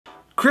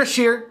Chris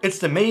here, it's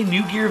the May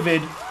New Gear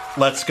vid,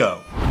 let's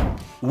go.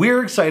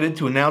 We're excited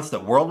to announce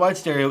that Worldwide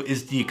Stereo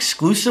is the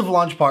exclusive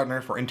launch partner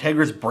for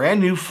Integra's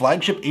brand new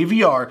flagship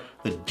AVR,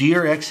 the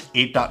DRX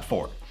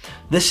 8.4.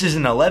 This is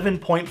an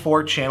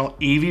 11.4 channel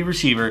AV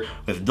receiver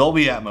with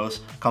Dolby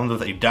Atmos, comes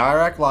with a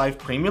Dirac Live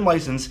premium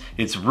license,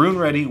 it's room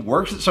ready,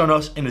 works with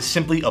Sonos, and is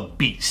simply a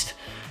beast.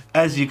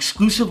 As the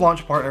exclusive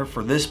launch partner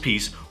for this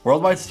piece,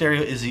 Worldwide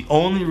Stereo is the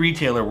only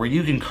retailer where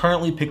you can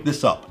currently pick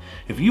this up.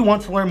 If you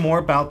want to learn more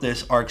about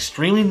this, our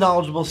extremely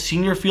knowledgeable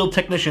senior field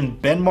technician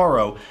Ben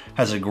Morrow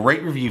has a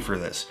great review for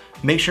this.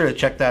 Make sure to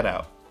check that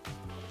out.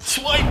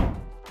 Swipe!